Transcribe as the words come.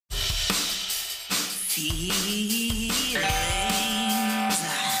Feelings.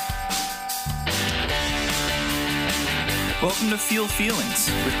 Welcome to Feel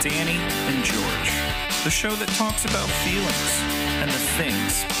Feelings with Danny and George, the show that talks about feelings and the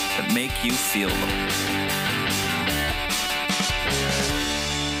things that make you feel them.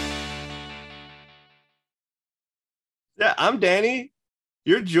 Yeah, I'm Danny.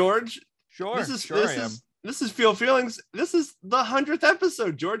 You're George. Sure, This is Feel Feelings. This is the 100th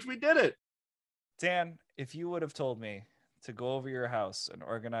episode, George. We did it. Dan, if you would have told me to go over your house and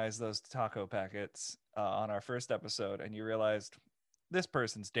organize those taco packets on our first episode, and you realized this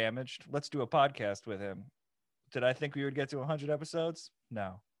person's damaged, let's do a podcast with him, did I think we would get to 100 episodes?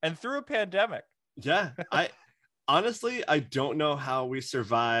 No. And through a pandemic. Yeah, I honestly don't know how we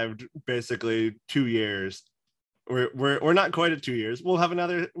survived basically 2 years. We're not quite at 2 years. We'll have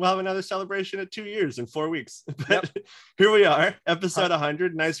another celebration at 2 years in 4 weeks. But Here we are, episode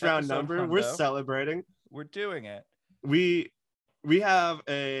 100. Nice round number. Hundo. We're celebrating. We're doing it. We have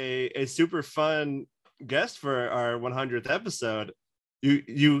a super fun guest for our 100th episode.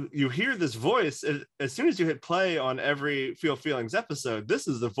 You hear this voice as soon as you hit play on every Feel Feelings episode. This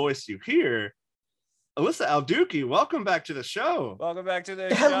is the voice you hear. Alyssa Alduki, welcome back to the show. Welcome back to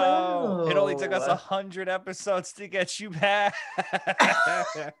the Hello. show. It only took us 100 episodes to get you back.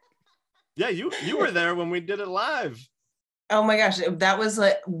 Yeah, you were there when we did it live. Oh my gosh, that was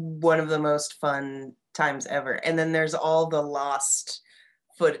like one of the most fun times ever. And then there's all the lost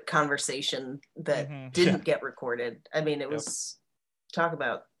foot conversation that didn't get recorded. I mean, it was talk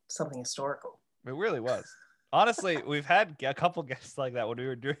about something historical. It really was. Honestly, we've had a couple guests like that when we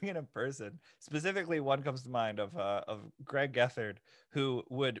were doing it in person. Specifically, one comes to mind of Greg Gethard, who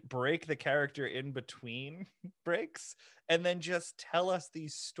would break the character in between breaks and then just tell us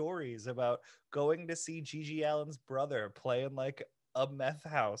these stories about going to see Gigi Allen's brother play in like a meth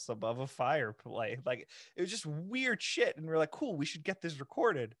house above a fireplace. Like, it was just weird shit. And we're like, cool, we should get this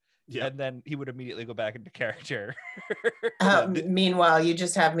recorded. Yeah. And then he would immediately go back into character. Meanwhile, you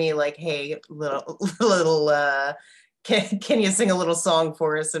just have me like, hey, little can you sing a little song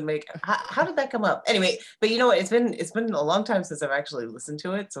for us and make how did that come up? Anyway, but you know what? It's been a long time since I've actually listened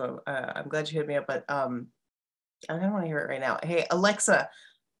to it. So I'm glad you hit me up, but I don't want to hear it right now. Hey, Alexa,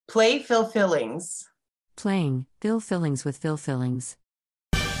 play Feel Feelings. Playing Feel Feelings with Feel Feelings.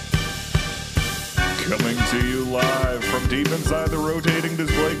 Coming to you live from deep inside the rotating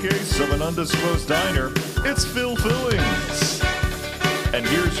display case of an undisclosed diner, it's Feel Feelings. And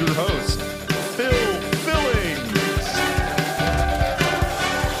here's your host, Feel Feelings.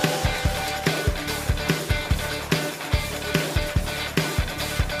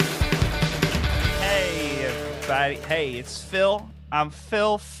 Hey, everybody. Hey, it's Phil. I'm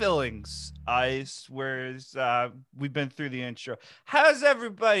Phil Fillings. I swear, we've been through the intro. How's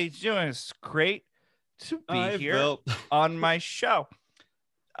everybody doing? It's great to be here on my show.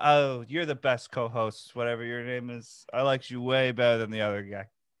 Oh, you're the best co-host, whatever your name is. I liked you way better than the other guy.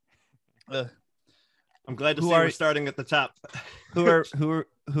 I'm glad to see we're starting at the top. Who are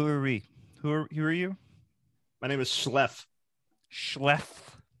we? Who are you? My name is Schleff.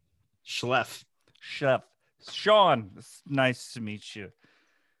 Schleff. Sean, it's nice to meet you.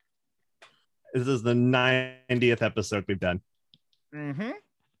 This is the 90th episode we've done. Mm-hmm.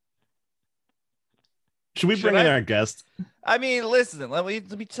 Should we bring in our guest? I mean, listen, let me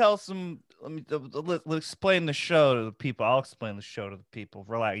tell some, let's explain the show to the people. I'll explain the show to the people.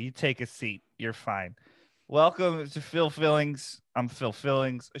 Relax. You take a seat. You're fine. Welcome to Feel Feelings. I'm Phil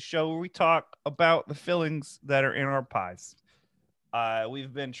Fillings, a show where we talk about the fillings that are in our pies.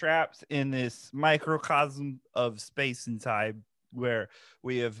 We've been trapped in this microcosm of space and time where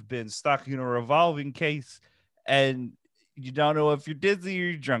we have been stuck in a revolving case and you don't know if you're dizzy or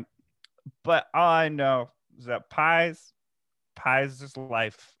you're drunk. But all I know is that pies is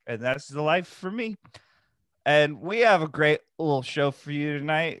life, and that's the life for me. And we have a great little show for you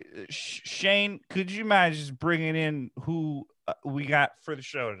tonight. Shane, could you mind just bringing in who we got for the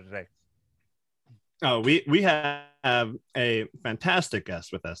show today? Oh, we have a fantastic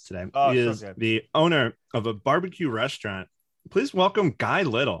guest with us today. Oh, he is the owner of a barbecue restaurant. Please welcome Guy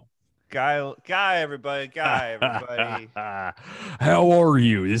Little. Guy, everybody. How are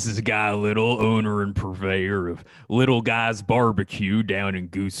you? This is Guy Little, owner and purveyor of Little Guy's Barbecue down in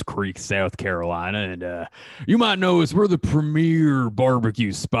Goose Creek, South Carolina. And you might know us. We're the premier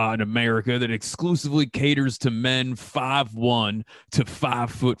barbecue spot in America that exclusively caters to men 5'1" to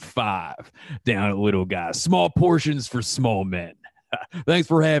 5'5" down at Little Guy. Small portions for small men. Thanks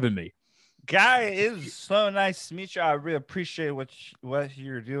for having me. Guy, it was so nice to meet you. I really appreciate what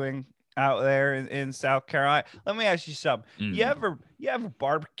you're doing out there in South Carolina. Let me ask you something. You ever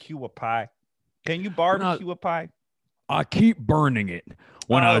barbecue a pie? Can you barbecue a pie? I keep burning it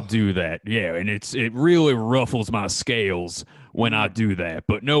when I Oh. do that. Yeah, and it really ruffles my scales when I do that.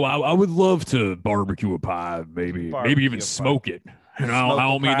 But no, I would love to barbecue a pie, maybe Barbecue even a pie. smoke it. And Smoke I a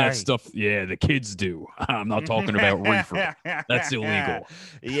don't mean pie. that stuff. Yeah, the kids do. I'm not talking about reefer. That's illegal.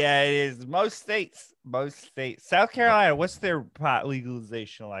 Yeah, it is. Most states. South Carolina, what's their pot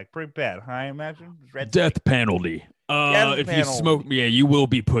legalization like? Pretty bad, huh? I imagine. Red Death state. penalty. Death If you penalty. smoke, yeah, you will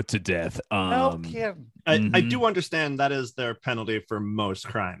be put to death. No kidding. I Mhm. do understand that is their penalty for most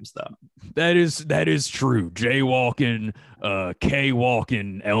crimes, though. That is true. Jaywalking, K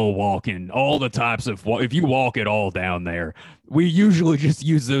walking, L walking, all the types of if you walk it all down there, we usually just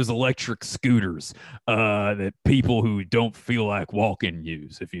use those electric scooters that people who don't feel like walking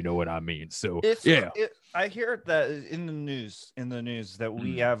use, if you know what I mean. So I hear that in the news that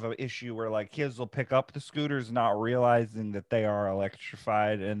we have an issue where like kids will pick up the scooters not realizing that they are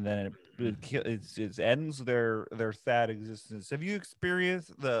electrified, and then it ends their sad existence. Have you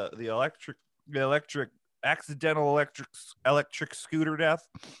experienced the electric accidental electric scooter death?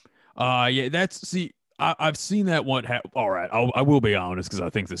 Yeah, I've seen that one. All right, I will be honest because I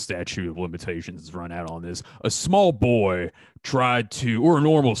think the statute of limitations has run out on this. A small boy tried to, or a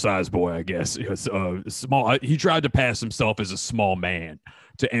normal sized boy, I guess, it was, small. He tried to pass himself as a small man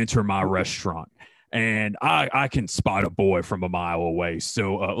to enter my restaurant, and I can spot a boy from a mile away.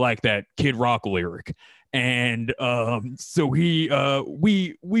 So like that Kid Rock lyric. And so we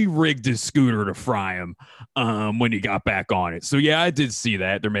rigged his scooter to fry him when he got back on it. So yeah, I did see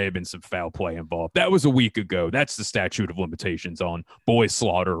that. There may have been some foul play involved. That was a week ago. That's the statute of limitations on boy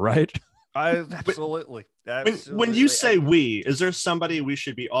slaughter, right? Absolutely. When you say we, is there somebody we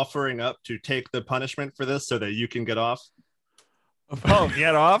should be offering up to take the punishment for this so that you can get off? Oh,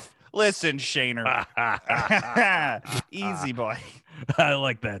 get off. Listen, Shaner. Easy boy. I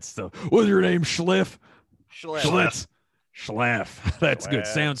like that stuff. What's your name, Schliff? Schlitz. Schlaff. That's good.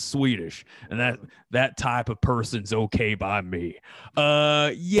 Schlaff. Sounds Swedish. And that type of person's okay by me.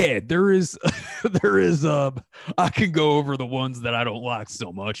 Yeah, there is I can go over the ones that I don't like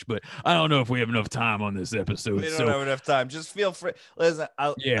so much, but I don't know if we have enough time on this episode. We don't have enough time. Just feel free. Listen,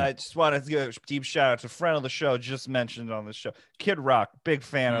 I just want to give a deep shout out to a friend of the show just mentioned on the show. Kid Rock, big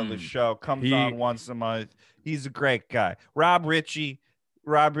fan of the show. Comes on once a month. He's a great guy. Rob Ritchie,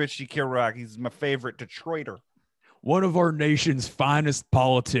 Kid Rock. He's my favorite Detroiter. One of our nation's finest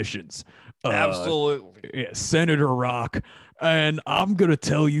politicians. Absolutely. Yeah, Senator Rock. And I'm going to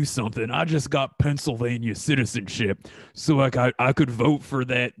tell you something. I just got Pennsylvania citizenship, so like I could vote for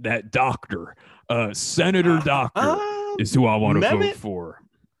that doctor. Senator Doctor is who I want to vote for.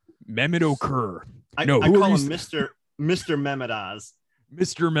 Mehmet Okur. I call him Mr. Mehmet Oz.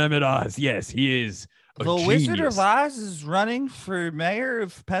 Mr. Mehmet Oz. Yes, he is. The Wizard of Oz is running for mayor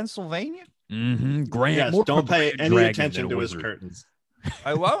of Pennsylvania. Mm-hmm. Grant. Yes, don't pay any attention to his curtains.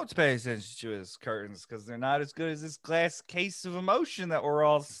 I won't pay attention to his curtains because they're not as good as this glass case of emotion that we're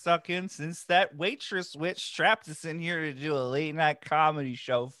all stuck in since that waitress witch trapped us in here to do a late night comedy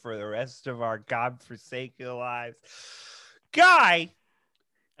show for the rest of our godforsaken lives. Guy.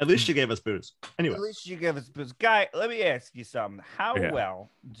 At least you gave us booze. Anyway. At least you gave us booze. Guy, let me ask you something. How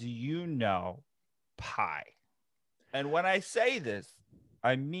well do you know pie? And when I say this,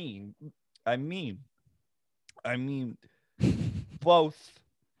 I mean both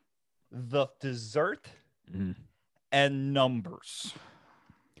the dessert and numbers.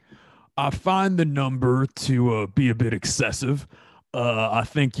 I find the number to be a bit excessive. I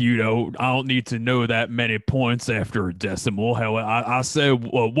think, I don't need to know that many points after a decimal. Hell, I say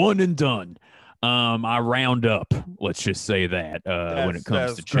one and done. I round up. Let's just say that when it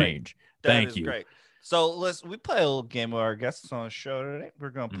comes to change. Thank you. Great. So we play a little game with our guests on the show today.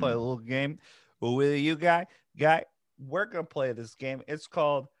 We're going to play a little game with you, Guy. We're going to play this game. It's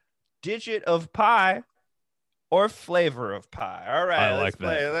called Digit of Pie or Flavor of Pie. All right, let's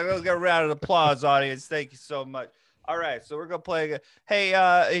play. Let's get a round of applause, audience. Thank you so much. All right, so we're going to play.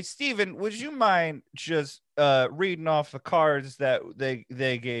 Hey, Steven, would you mind just reading off the cards that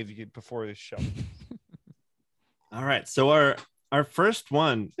they gave you before the show? All right, so our first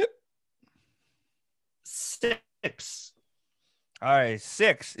one, 6. All right,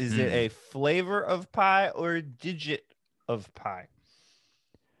 6. Is it a flavor of pie or a digit of pie?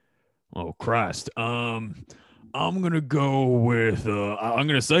 Oh, Christ. I'm going to go with, I'm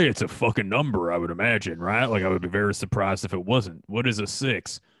going to say it's a fucking number, I would imagine, right? Like, I would be very surprised if it wasn't. What is a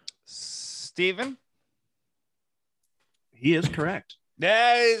 6? Steven? He is correct.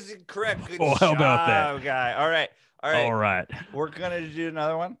 That is correct. Good job, how about that? Guy. All right. We're going to do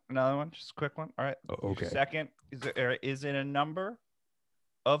another one, just a quick one. All right. Okay. Second, is it a number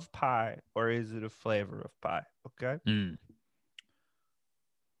of pie or is it a flavor of pie? Okay.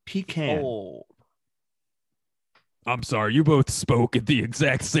 Pecan. Oh, I'm sorry, you both spoke at the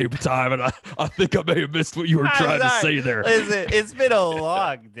exact same time, and I think I may have missed what you were trying to say there. Listen, it's been a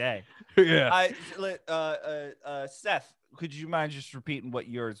long day. Yeah. Seth, could you mind just repeating what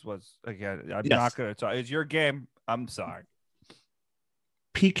yours was again? I'm Yes. not going to talk. It's your game. I'm sorry.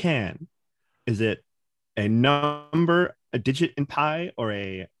 Pecan. Is it a number, a digit in pie, or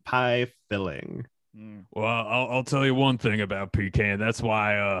a pie filling? Well, I'll tell you one thing about pecan. That's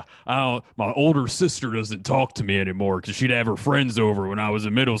why my older sister doesn't talk to me anymore because she'd have her friends over when I was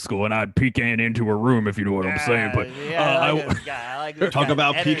in middle school, and I'd pecan into her room, if you know what I'm saying. But I like this Talk guy's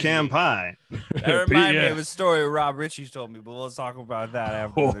about energy. pecan pie. That reminds me of a story Rob Ritchie told me, but we'll talk about that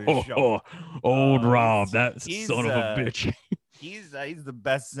after the show. Old Rob, that he's, son of a bitch. He's the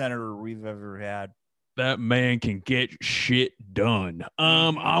best senator we've ever had. That man can get shit done. No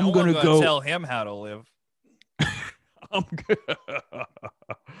I'm one gonna go tell him how to live. I'm good.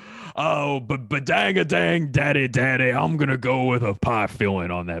 Oh, but dang a dang, daddy, I'm gonna go with a pie filling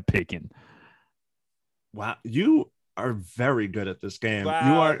on that picking. Wow, you are very good at this game.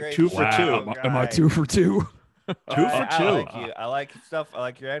 Wow, you are great 2 for job. 2. Am I 2 for 2? 2 for 2. I like you. I like your stuff. I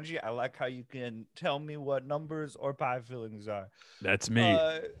like your energy. I like how you can tell me what numbers or pie fillings are. That's me.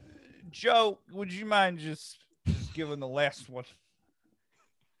 Joe, would you mind just giving the last one?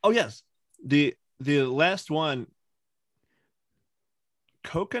 Oh yes, the last one.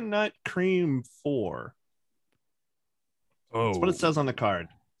 Coconut cream 4. Oh, That's what it says on the card.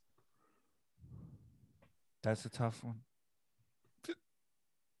 That's a tough one.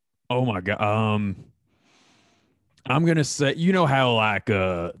 Oh my god. I'm gonna say, you know how like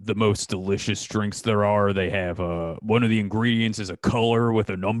the most delicious drinks there are, they have one of the ingredients is a color with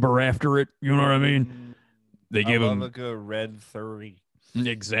a number after it. You know what I mean? They give them a good red 30.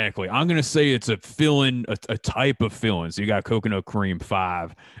 Exactly. I'm gonna say it's a filling, a type of filling. So you got coconut cream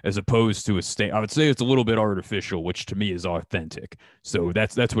 5 as opposed to a stain. I would say it's a little bit artificial, which to me is authentic. So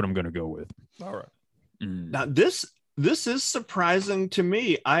that's what I'm gonna go with. All right. Now this is surprising to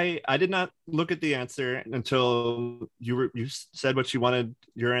me. I did not look at the answer until you said what you wanted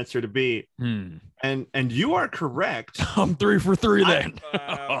your answer to be. And you are correct. I'm 3 for 3 then.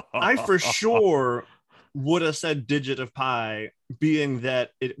 I for sure would have said digit of pi, being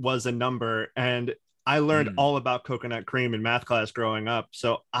that it was a number, and I learned all about coconut cream in math class growing up,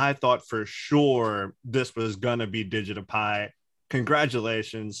 so I thought for sure this was gonna be digit of pi.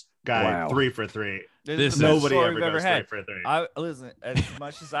 Congratulations, guy. Wow. 3 for 3. This is Nobody the best ever story goes we've ever 3 had. for 3. Listen, as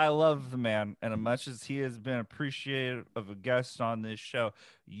much as I love the man and as much as he has been appreciated of a guest on this show,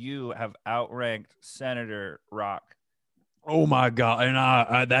 you have outranked Senator Rock. Oh my god! And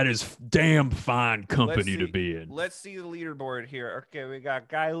I that is damn fine company to be in. Let's see the leaderboard here. Okay, we got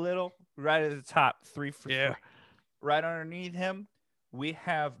Guy Little right at the top, 3 for 3. Right underneath him, we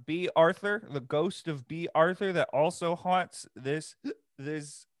have B. Arthur, the ghost of B. Arthur that also haunts this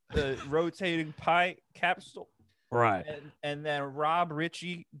rotating pie capsule. Right. And then Rob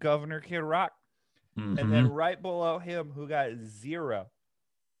Ritchie, Governor Kid Rock. Mm-hmm. And then right below him, who got 0.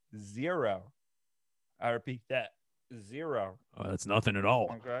 I repeat that. 0. That's nothing at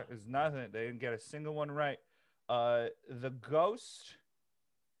all. Okay, it's nothing. They didn't get a single one right. The ghost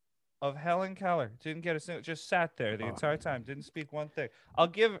of Helen Keller didn't get a single. Just sat there the entire time. Didn't speak one thing. I'll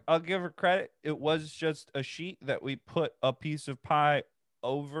give her credit. It was just a sheet that we put a piece of pie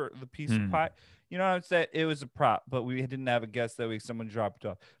over the piece of pie. You know what I'm saying? It was a prop, but we didn't have a guess that week. Someone dropped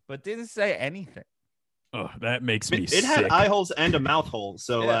off, but didn't say anything. Oh, that makes me sick. It had eye holes and a mouth hole,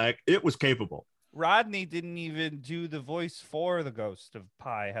 so like it was capable. Rodney didn't even do the voice for the ghost of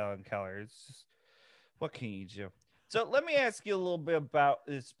pie, Helen Keller. It's just, what can you do? So let me ask you a little bit about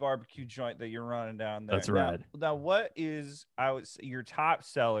this barbecue joint that you're running down there. That's right. Now, what is your top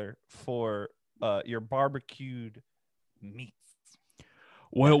seller for your barbecued meats?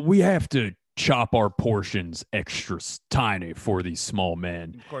 Well, we have to chop our portions extra tiny for these small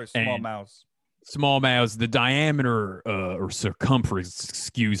men. Of course, small mouths. Small mouths, the diameter or circumference,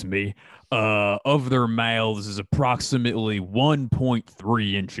 excuse me, of their mouths is approximately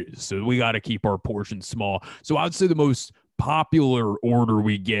 1.3 inches. So we got to keep our portions small. So I'd say the most popular order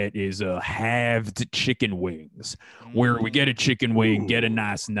we get is halved chicken wings, where we get a chicken wing, get a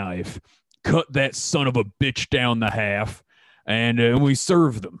nice knife, cut that son of a bitch down the half, and we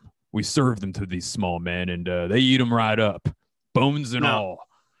serve them. We serve them to these small men, and they eat them right up, bones and all.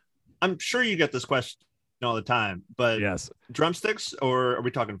 I'm sure you get this question all the time, but yes, drumsticks or are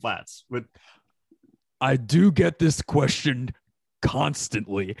we talking flats? I do get this question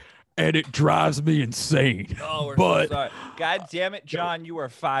constantly, and it drives me insane. Oh, we're But- so sorry. God damn it, John, you are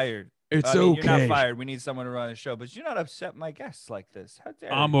fired. It's I mean, You're okay. not fired. We need someone to run the show, but you're not upset my guests like this. How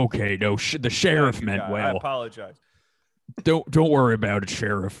dare I'm you? okay. No, the sheriff Thank you, meant God. I well. apologize. Don't worry about it,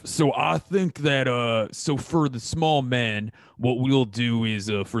 Sheriff. So I think that so for the small men, what we'll do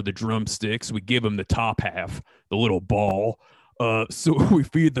is for the drumsticks, we give them the top half, the little ball. So we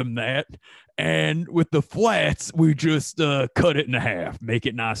feed them that, and with the flats, we just cut it in half, make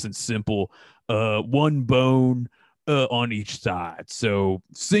it nice and simple. One bone on each side. So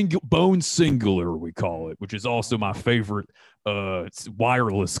bone singular, we call it, which is also my favorite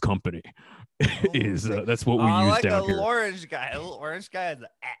wireless company. Is that's what we use like down a here. little orange guy. A little orange guy is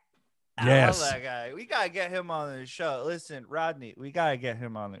I Yes. love that guy. We gotta get him on the show. Listen, Rodney, we gotta get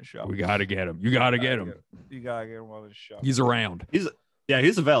him on the show. We gotta get him. You gotta get him. You gotta get him on the show. He's around.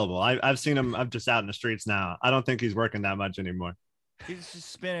 He's available. I've seen him. I'm just out in the streets now. I don't think he's working that much anymore. He's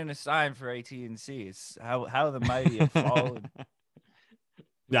just spinning a sign for AT&C. It's how the mighty have fallen.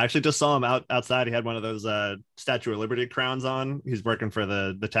 Yeah, I actually just saw him outside. He had one of those Statue of Liberty crowns on. He's working for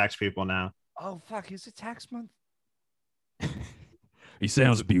the tax people now. Oh fuck! Is it tax month? He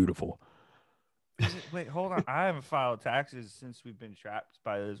sounds beautiful. Wait, hold on. I haven't filed taxes since we've been trapped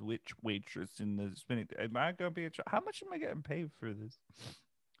by this waitress in the spinning. Am I gonna be how much am I getting paid for this?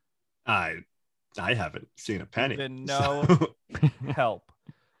 I haven't seen a penny. Been no help.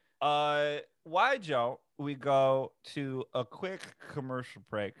 Why don't we go to a quick commercial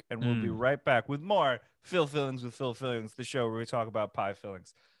break and we'll be right back with more Phil Fillings with Phil Fillings, the show where we talk about pie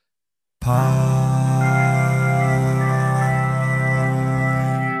fillings.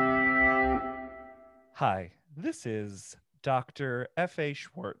 Hi, this is Dr. F.A.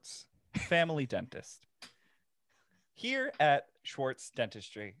 Schwartz, family dentist. Here at Schwartz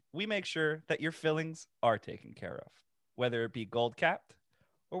Dentistry, we make sure that your fillings are taken care of, whether it be gold capped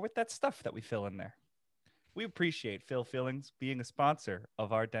or with that stuff that we fill in there. We appreciate Phil Fillings being a sponsor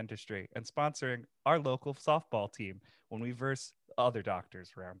of our dentistry and sponsoring our local softball team when we verse other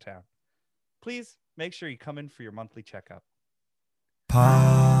doctors around town. Please make sure you come in for your monthly checkup.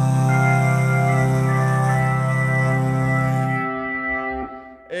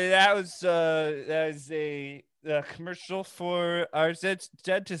 That was a commercial for our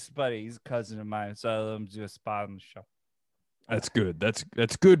dentist buddy. He's a cousin of mine, so I let him do a spot on the show. That's good. That's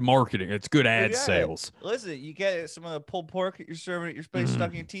good marketing. It's good ad Yeah. sales. Listen, you get some of the pulled pork that you're serving at your place stuck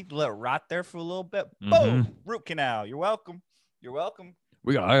in your teeth, let it rot there for a little bit. Boom! Root canal. You're welcome. You're welcome.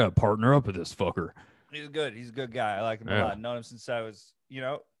 I got to partner up with this fucker. He's good. He's a good guy. I like him a Yeah. lot. Known him since I was,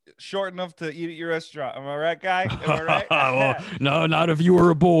 short enough to eat at your restaurant. Am I right, guy? Am I right? Well, no, not if you were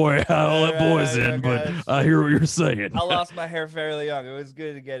a boy. I'll let boys Yeah, in, but guys. I hear what you're saying. I lost my hair fairly young. It was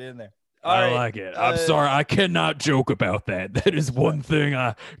good to get in there. I like it. I'm sorry. I cannot joke about that. That is one thing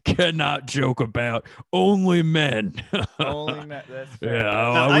I cannot joke about. Only men. Only men. That's fair.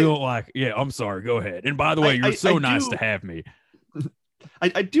 Yeah, we don't like. Yeah, I'm sorry. Go ahead. And by the way, you're so nice to have me.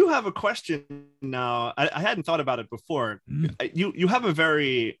 I do have a question now. I hadn't thought about it before. You have a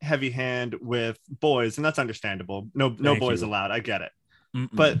very heavy hand with boys, and that's understandable. No Thank boys you. allowed. I get it.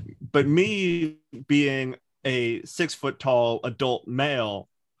 Mm-mm. But me being a 6 foot tall adult male,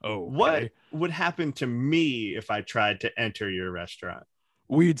 what would happen to me if I tried to enter your restaurant?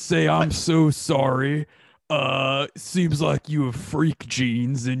 We'd say, I'm so sorry. Seems like you have freak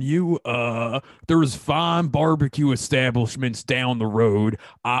genes in you. There's fine barbecue establishments down the road.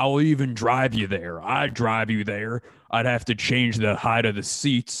 I'll even drive you there. I'd drive you there. I'd have to change the height of the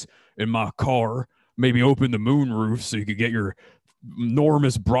seats in my car. Maybe open the moonroof so you could get your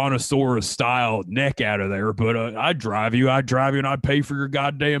enormous brontosaurus style neck out of there. But I'd drive you, and I'd pay for your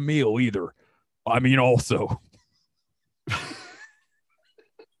goddamn meal either. I mean, also.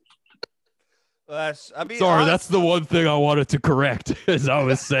 Sorry, that's the one thing I wanted to correct. As I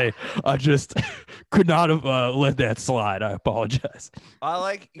was saying, I just could not have let that slide. I apologize. I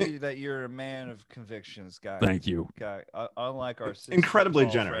like you that you're a man of convictions, guy. Thank you. Guy, unlike our Incredibly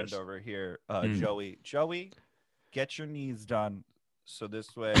 6 foot tall generous friend over here, Joey. Joey, get your knees done, so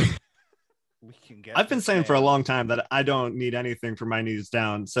this way we can get. I've been this saying man. for a long time that I don't need anything for my knees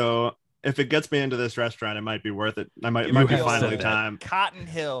down. So if it gets me into this restaurant, it might be worth it. It might be finally time. Cotton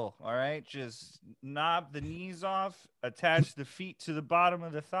Hill, all right? Just knob the knees off, attach the feet to the bottom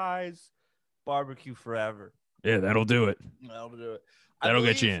of the thighs, barbecue forever. Yeah, that'll do it. That'll do it. That'll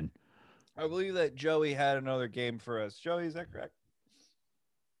get you in. I believe that Joey had another game for us. Joey, is that correct?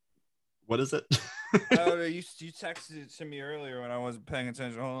 What is it? You texted it to me earlier when I wasn't paying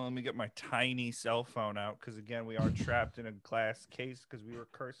attention. Hold on, let me get my tiny cell phone out because, again, we are trapped in a glass case because we were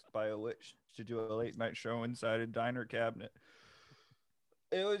cursed by a witch to do a late night show inside a diner cabinet.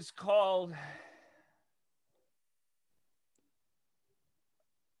 It was called.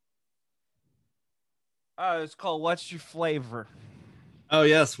 It's called "What's Your Flavor." Oh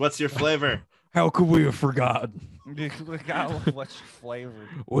yes, what's your flavor? How could we have forgotten? We gotta love "What's Your Flavor."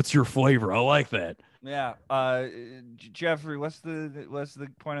 What's your flavor? I like that. Yeah. Jeffrey, what's the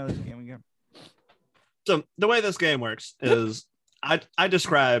point of this game again? So the way this game works is I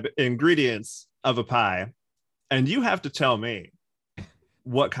describe ingredients of a pie, and you have to tell me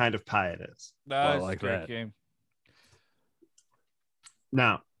what kind of pie it is. That's like a great that. game.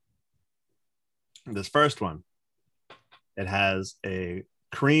 Now, this first one, it has a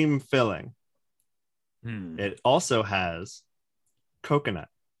cream filling. It also has coconut.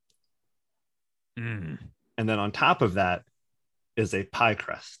 Mm. And then on top of that is a pie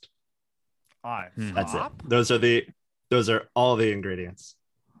crust. That's it. Those are all the ingredients.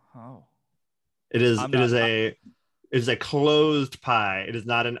 Oh. It is a closed pie. It is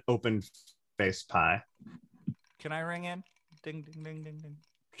not an open faced pie. Can I ring in? Ding ding ding ding ding.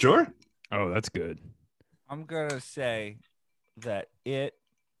 Sure. Oh, that's good. I'm gonna say that it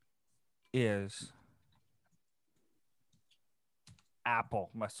is apple.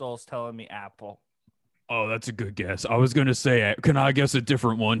 My soul's telling me apple. Oh, that's a good guess. I was gonna say, can I guess a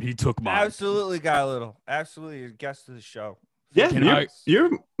different one? He took mine. Absolutely, Guy Little. Absolutely, a guest of the show. Yeah, you're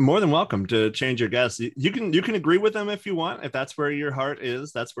more than welcome to change your guess. You can agree with them if you want. If that's where your heart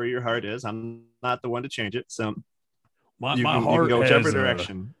is, that's where your heart is. I'm not the one to change it. So my you heart can go whichever has,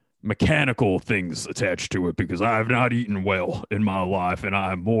 direction. Mechanical things attached to it because I have not eaten well in my life and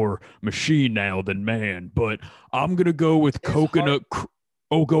I'm more machine now than man. But I'm gonna go with coconut.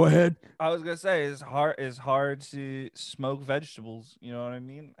 Oh, go ahead. I was gonna say it's hard to smoke vegetables. You know what I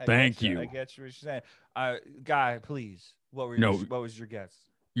mean? Thank you. I get you what you're saying. Guy, please. What was your guess?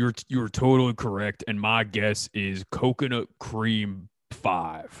 You're totally correct, and my guess is coconut cream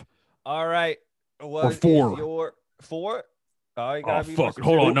 5. All right. What or 4. Your 4? Oh, you Oh gotta be fuck!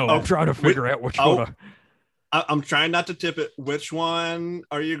 Hold on, no, I'm trying to figure out which one. I'm trying not to tip it. Which one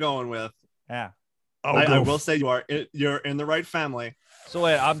are you going with? Yeah. I will say you're in the right family. So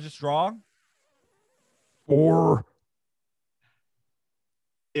wait, I'm just wrong. 4.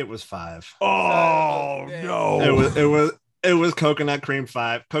 It was 5. Oh no! It was coconut cream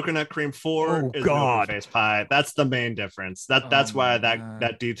 5. Coconut cream 4 is God. face pie. That's the main difference. That's why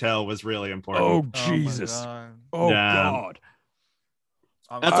that detail was really important. Oh Jesus! Oh God!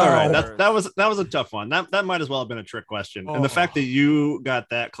 That's all right. That was a tough one. That might as well have been a trick question. And the fact that you got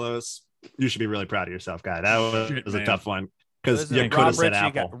that close, you should be really proud of yourself, guy. That was a tough one because you could have said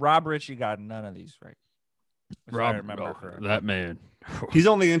apple. Rob Ritchie got none of these right. Rob, I remember that man. He's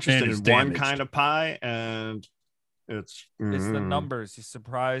only interested in one kind of pie, and it's the numbers. He's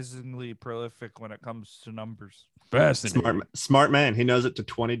surprisingly prolific when it comes to numbers. Fascinating. Smart man. He knows it to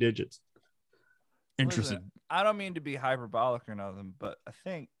 20 digits. Interesting. Listen, I don't mean to be hyperbolic or nothing, but I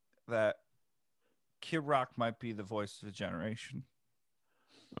think that Kid Rock might be the voice of the generation.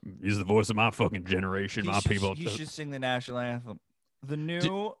 He's the voice of my fucking generation. He should sing the national anthem. The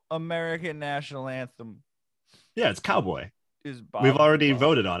new American national anthem. Yeah, it's Cowboy. Is Bob We've already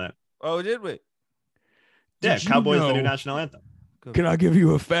voted on it. Oh, did we? Yeah, Cowboy is the new national anthem. Can I give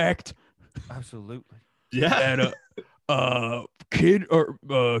you a fact? Absolutely. Yeah. And Kid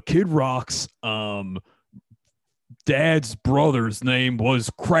Rock's dad's brother's name was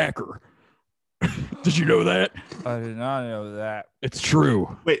Cracker. Did you know that? I did not know that. It's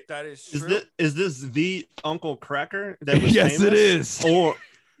true. Wait, that is true. Is this the Uncle Cracker that was yes, famous? It is. Or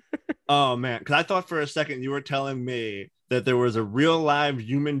oh man, because I thought for a second you were telling me that there was a real live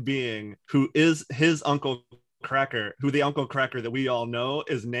human being who is his Uncle Cracker, who the Uncle Cracker that we all know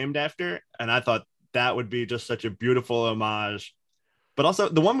is named after, and I thought that would be just such a beautiful homage. But also,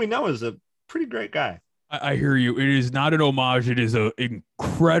 the one we know is a pretty great guy. I hear you. It is not an homage. It is an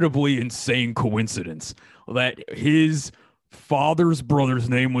incredibly insane coincidence that his father's brother's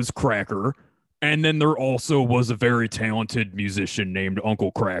name was Cracker, and then there also was a very talented musician named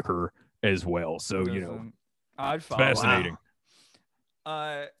Uncle Cracker as well. So, I'd it's fascinating.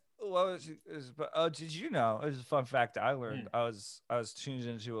 Did you know? It was a fun fact I learned. I was tuned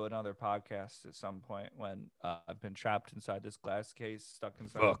into another podcast at some point when I've been trapped inside this glass case, stuck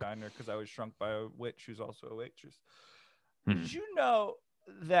inside a diner because I was shrunk by a witch who's also a waitress. Did you know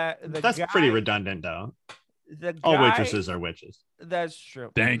that that's pretty redundant, though? All waitresses are witches. That's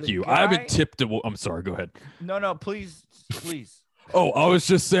true. Thank you. I haven't tipped. I'm sorry. Go ahead. No, please. Oh, I was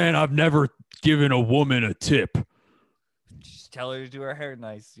just saying I've never given a woman a tip. Just tell her to do her hair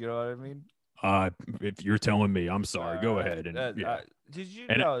nice. You know what I mean? If you're telling me, I'm sorry. Go ahead. And did you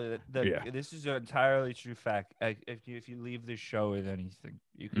And- know that yeah. this is an entirely true fact? If you leave the show with anything,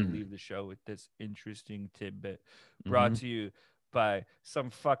 you can Mhm. leave the show with this interesting tidbit brought to you by some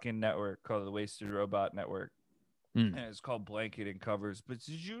fucking network called the Wasted Robot Network, Mm. and it's called Blanket and Covers. But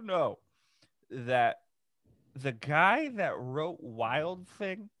did you know that the guy that wrote Wild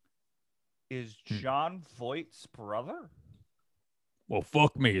Thing is John Voight's brother? Well,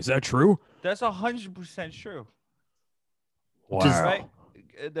 fuck me. Is that true? That's 100% true. Wow. Right?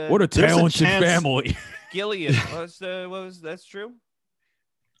 What a There's a talented chance- family. Gillian. That's true?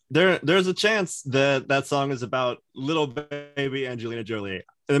 There's a chance that that song is about little baby Angelina Jolie.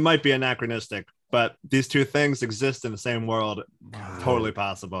 It might be anachronistic, but these two things exist in the same world. Totally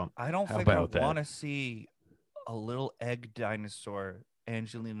possible. I don't How think I about that? want to see a little egg dinosaur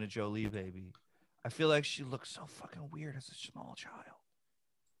Angelina Jolie baby. I feel like she looks so fucking weird as a small child.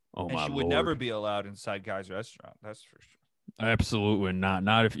 Oh And my she lord. would never be allowed inside Guy's restaurant. That's for sure. Absolutely not.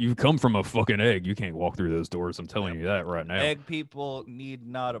 Not if you come from a fucking egg. You can't walk through those doors. I'm telling you that right now. Egg people need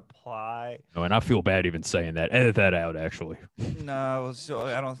not apply. Oh, and I feel bad even saying that. Edit that out, actually. No, so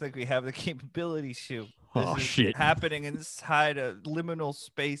I don't think we have the capability to. Oh, This is shit. happening inside a liminal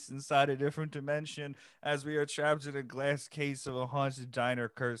space, inside a different dimension, as we are trapped in a glass case of a haunted diner,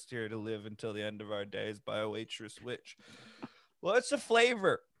 cursed here to live until the end of our days by a waitress witch. What's the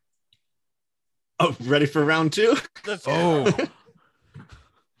flavor? Oh, ready for round two? Let's Oh,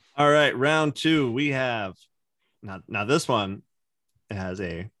 All right, round two. We have now this one has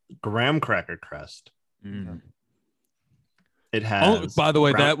a graham cracker crust. mm. It Oh, has by the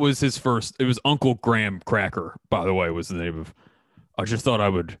way, brown- that was his first. It was Uncle Graham Cracker, by the way, was the name of. I just thought I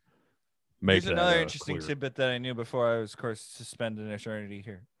would make Here's that another interesting clear. tidbit that I knew before I was, of course, suspended in eternity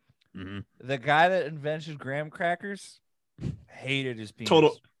here. Mhm. The guy that invented graham crackers hated his penis.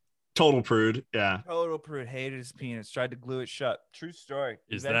 total prude. Yeah. Total prude, hated his penis, tried to glue it shut. True story.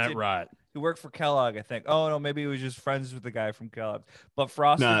 Is Invented- that right? He worked for Kellogg, I think. Oh no, maybe he was just friends with the guy from Kellogg. But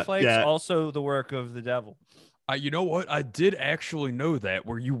Frosted Nah, Flakes, yeah. also the work of the devil. You know what? I did actually know that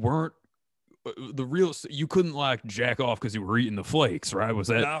where you weren't the real. You couldn't like jack off because you were eating the flakes, right? Was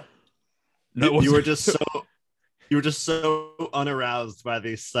that? No, No, You were just so unaroused by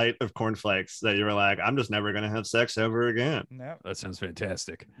the sight of cornflakes that you were like, I'm just never gonna have sex ever again. no, That sounds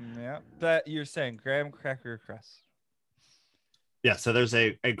fantastic. yeah. That you're saying graham cracker crust. Yeah, so there's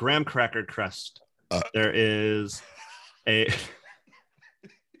a graham cracker crust. There is a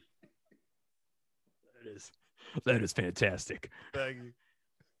That is fantastic. Thank you.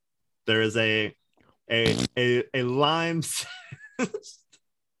 there is a lime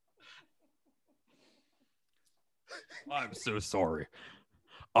I'm so sorry.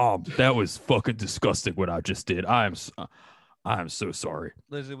 That was fucking disgusting what I just did. I am so sorry.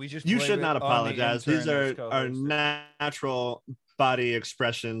 Listen, we just you blame should it not on the apologize. These intern are as co-host. natural body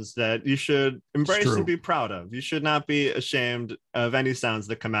expressions that you should embrace true. and be proud of. You should not be ashamed of any sounds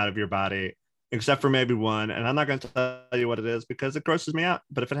that come out of your body, except for maybe one. And I'm not going to tell you what it is because it grosses me out.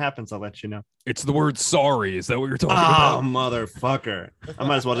 But if it happens, I'll let you know. It's the word sorry. Is that what you're talking Oh, about? motherfucker. I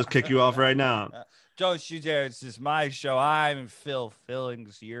might as well just kick you off right now. Don't you dare. It's just my show. I'm Phil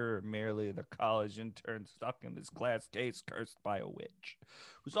Fillings. You're merely the college intern stuck in this glass case cursed by a witch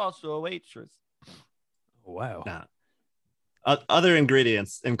who's also a waitress. Wow. Nah. Other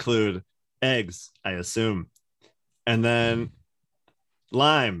ingredients include eggs, I assume, and then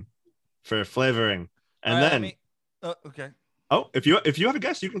lime for flavoring. And All right, then, okay. oh, if you have a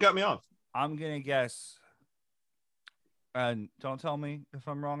guess, you can cut me off. I'm going to guess. And don't tell me if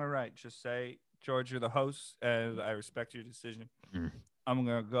I'm wrong or right. Just say, George, you're the host, and I respect your decision. Mm. I'm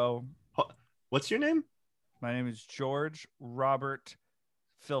going to go. What's your name? My name is George Robert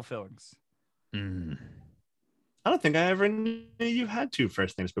Phil Fillings. Mm. I don't think I ever knew you had two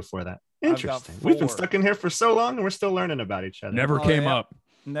first names before that. got Interesting. We've been 4. stuck in here for so long and we're still learning about each other. Never Oh, came yeah. up.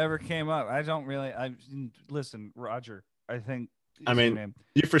 Never came up. I don't really. Listen, Roger. I think. I is your mean- name.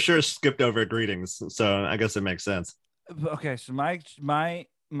 You for sure skipped over greetings, so I guess it makes sense. Okay. So my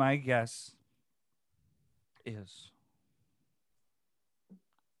guess is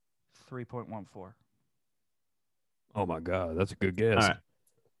 3.14. Oh my god, that's a good guess. All right.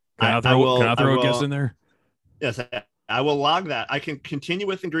 Can I I throw, will- can I throw I a guess will- in there? Yes, I will log that. I can continue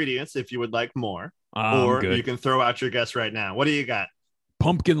with ingredients if you would like more, or Good. you can throw out your guess right now. What do you got?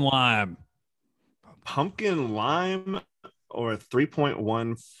 Pumpkin lime. Pumpkin lime or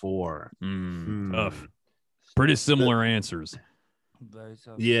 3.14? Tough. Pretty similar answers. Very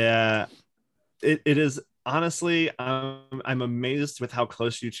tough. Yeah, it is. Honestly, I'm amazed with how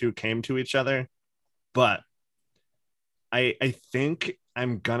close you two came to each other, but I think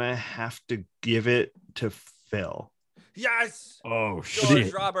I'm gonna have to give it to Phil. Yes. Oh George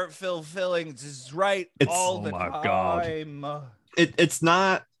shit! Robert Phil Fillings is right It's- all Oh the my time. God.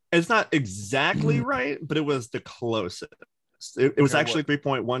 It's not exactly right, but it was the closest. It was Okay, actually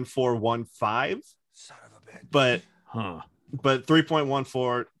 3.1415, Son of a bitch. but Huh?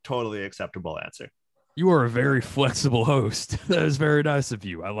 3.14 totally acceptable answer. You are a very flexible host. That is very nice of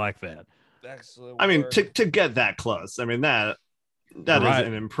you. I like that. Excellent I mean, work. to get that close, I mean that is Right.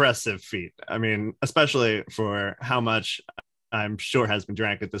 an impressive feat. I mean, especially for how much I'm sure has been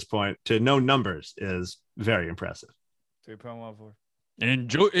drank at this point. To know numbers is very impressive. 3.14.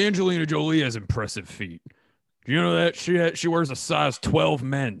 And Angelina Jolie has impressive feet. Do you know that she wears a size 12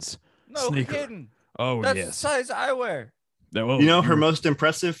 men's No sneaker? kidding. Oh That's yes. the size I wear. Well, You know her most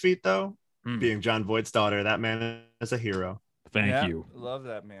impressive feat, though, Hmm. being John Voight's daughter. That man is a hero. Thank Yeah, you. Love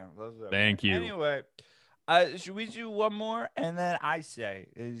that man. Love that. Thank man. you. Anyway, should we do one more? And then I say,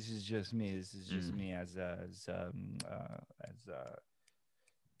 this is just me. This is just me as a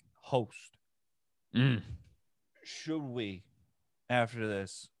host. Mm. Should we, after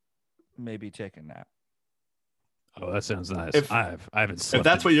this, maybe take a nap? Oh, that sounds nice. If- I haven't slept. If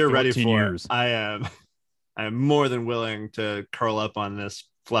that's in what you're ready 14 for, years. I am more than willing to curl up on this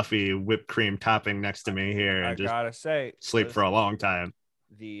fluffy whipped cream topping next to me here I and just gotta say, sleep for a long time.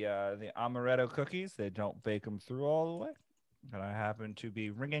 the amaretto cookies, they don't bake them through all the way, and I happen to be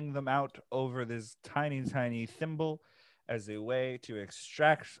wringing them out over this tiny thimble as a way to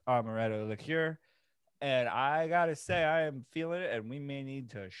extract amaretto liqueur. And I gotta say, I am feeling it, and we may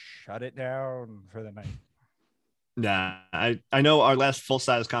need to shut it down for the night. Nah, I know our last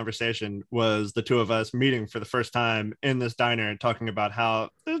full-size conversation was the two of us meeting for the first time in this diner and talking about how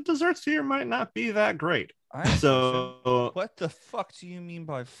the desserts here might not be that great. So What the fuck do you mean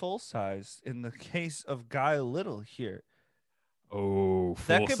by full size in the case of Guy Little here? Oh,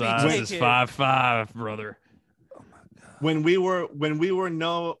 That full could be size is taken- 5'5", brother. when we were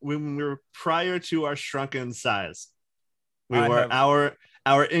prior to our shrunken size, we I were have-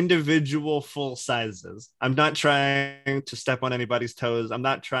 our individual full sizes. I'm not trying to step on anybody's toes. I'm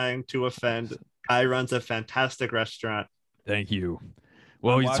not trying to offend. Guy runs a fantastic restaurant. Thank you.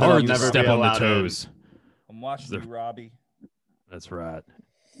 Well, I'm it's watching hard you to never step be on the allowed in. toes. I'm watching The- you, Robbie. That's right.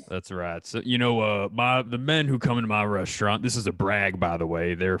 That's right. So the men who come into my restaurant, this is a brag, by the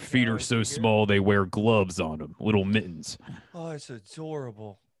way. Their feet are wait so to hear. small they wear gloves on them, little mittens. Oh, it's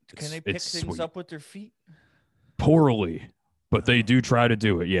adorable. Can It's- they pick it's things sweet. up with their feet? Poorly, but they do try to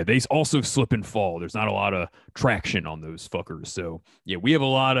do it. Yeah, they also slip and fall. There's not a lot of traction on those fuckers. So yeah, we have a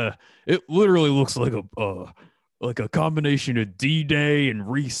lot of. It literally looks like a combination of D-Day and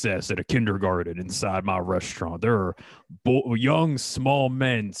recess at a kindergarten inside my restaurant. There are young, small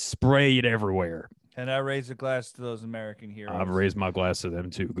men sprayed everywhere. And I raise a glass to those American heroes. I've raised my glass to them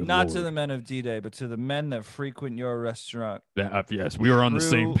too. Good Not Lord. to the men of D-Day, but to the men that frequent your restaurant. Yes, we are on the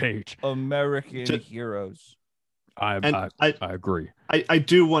same True page. American To- heroes. And I agree. I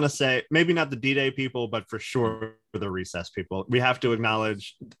do want to say, maybe not the D-Day people, but for sure the recess people. We have to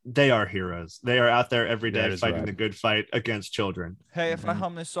acknowledge they are heroes. They are out there every That day is fighting right. the good fight against children. Hey, if I Mhm.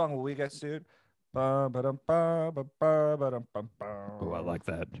 hum this song, will we get sued? Oh, Oh, I like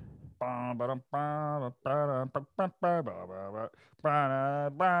that.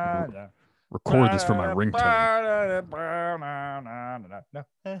 Record this for my ringtone.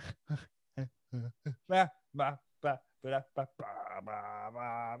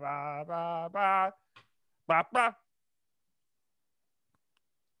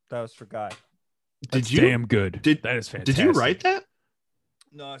 That was for Guy. That's Did you damn good. did- That is fantastic. Did you write that?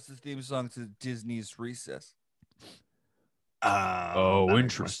 No, it's the theme song to Disney's Recess. That Oh, makes more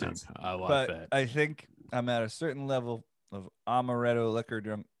interesting. sense. I like But that. I think I'm at a certain level of amaretto liquor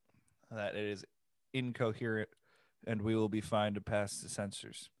drunk that it is incoherent, and we will be fine to pass the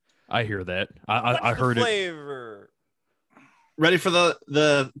censors. I hear that. What's I the heard it. flavor? Ready for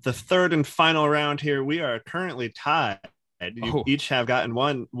the third and final round here. We are currently tied. You Oh. each have gotten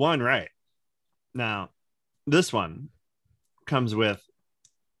one right. Now, this one comes with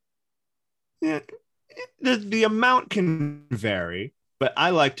the amount can vary, but I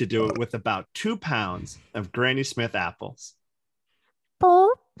like to do it with about 2 pounds of Granny Smith apples.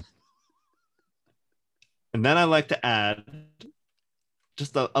 And then I like to add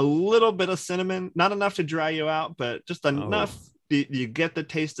just a little bit of cinnamon, not enough to dry you out, but just enough. You get the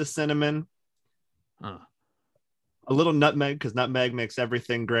taste of cinnamon, Huh. a little nutmeg, because nutmeg makes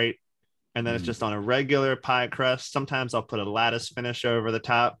everything great. And then it's just on a regular pie crust. Sometimes I'll put a lattice finish over the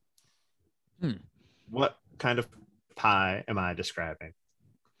top. What kind of pie am I describing?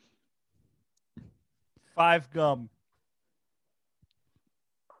 5 gum.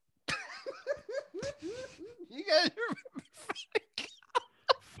 You guys remember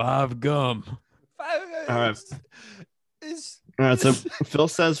 5 gum. 5 All right. All right. So Phil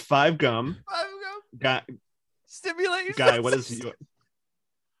says 5 gum. 5 gum. Guy, Stimulate. what is your?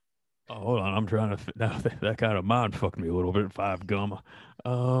 Oh, hold on. I'm trying to. Now that kind of mind fucked me a little bit. 5 gum. Do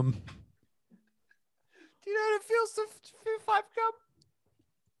you know what it feels to feel 5 gum?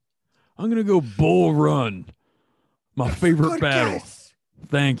 I'm gonna go Bull Run. My favorite Good battle. guess.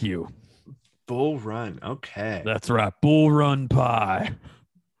 Thank you. Bull Run. Okay. That's right. Bull Run Pie.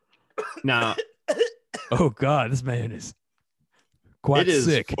 Now Oh God, this man is quite it is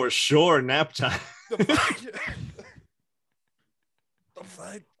sick. for sure nap time.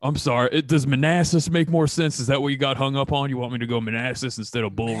 I'm sorry. Does Manassas make more sense? Is that what you got hung up on? You want me to go Manassas instead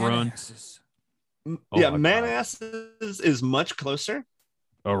of Bull Run? Oh Yeah, my God. Manasses is much closer.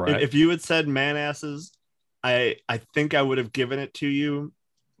 All right. If you had said Manasses, I think I would have given it to you.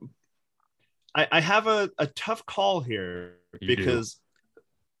 I have a tough call here You because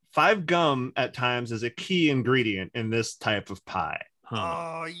 5 gum at times is a key ingredient in this type of pie.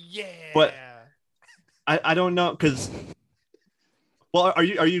 Huh. Oh yeah. But I don't know because. Well, are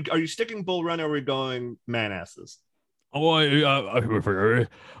you sticking Bull Run or are we going Manasses? Oh, Let it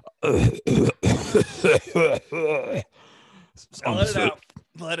out.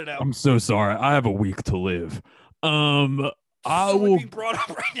 Let it out. I'm so sorry. I have a week to live. I It's only will. being brought up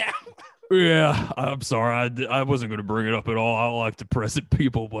right now. Yeah, I'm sorry. I wasn't going to bring it up at all. I don't like depressing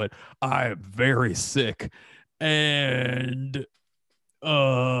people, but I am very sick. And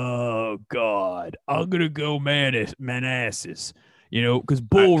oh God, I'm going to go Manasses. You know, because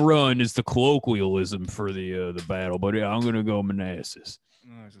Bull Run is the colloquialism for the battle, but yeah, I'm going to go Manassas.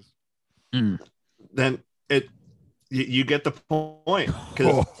 Then you get the point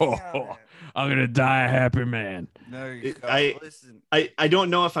because I'm going to die a happy man. No, you go. Listen. I don't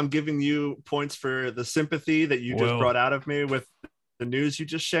know if I'm giving you points for the sympathy that you just brought out of me with the news you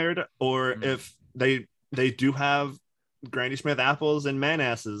just shared, or if they do have Granny Smith apples and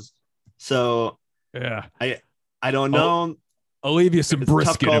Manasses. So yeah, I don't know. I'll leave you some It's a tough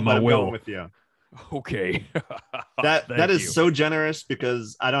brisket call, in but my I'm will. going with you. Okay. That Thank is you. so generous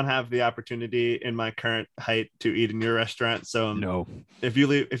because I don't have the opportunity in my current height to eat in your restaurant. So No. if you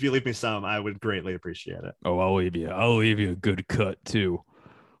leave me some, I would greatly appreciate it. Oh, I'll leave you a good cut too.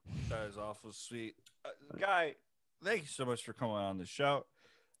 That is awful sweet. Guy, thank you so much for coming on the show.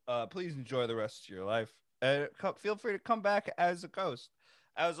 Please enjoy the rest of your life. And feel free to come back as a ghost.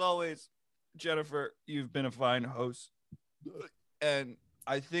 As always, Jennifer, you've been a fine host. And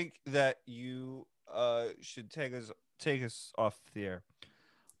I think that you should take us off the air.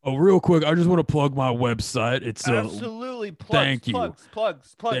 Oh, real quick, I just want to plug my website. It's Absolutely. Plugs, thank you. Plugs.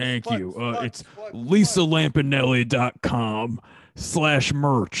 Thank plugs, you. plugs, It's plugs,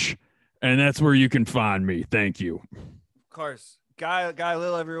 LisaLampinelli.com/merch. And that's where you can find me. Thank you. Of course. Guy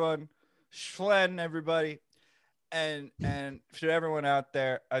Lil, everyone. Schlen, everybody. And to everyone out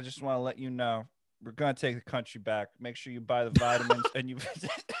there, I just want to let you know we're gonna take the country back. Make sure you buy the vitamins and you visit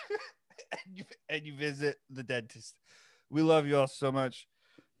and you visit the dentist. We love you all so much.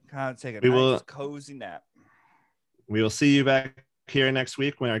 Kind of take a nice cozy nap. We will see you back here next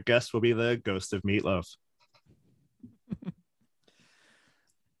week when our guest will be the ghost of Meatloaf.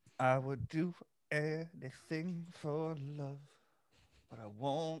 I would do anything for love, but I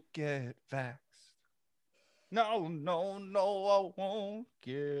won't get vaxxed. No, I won't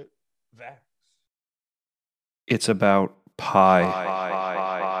get vaxxed. It's about pie.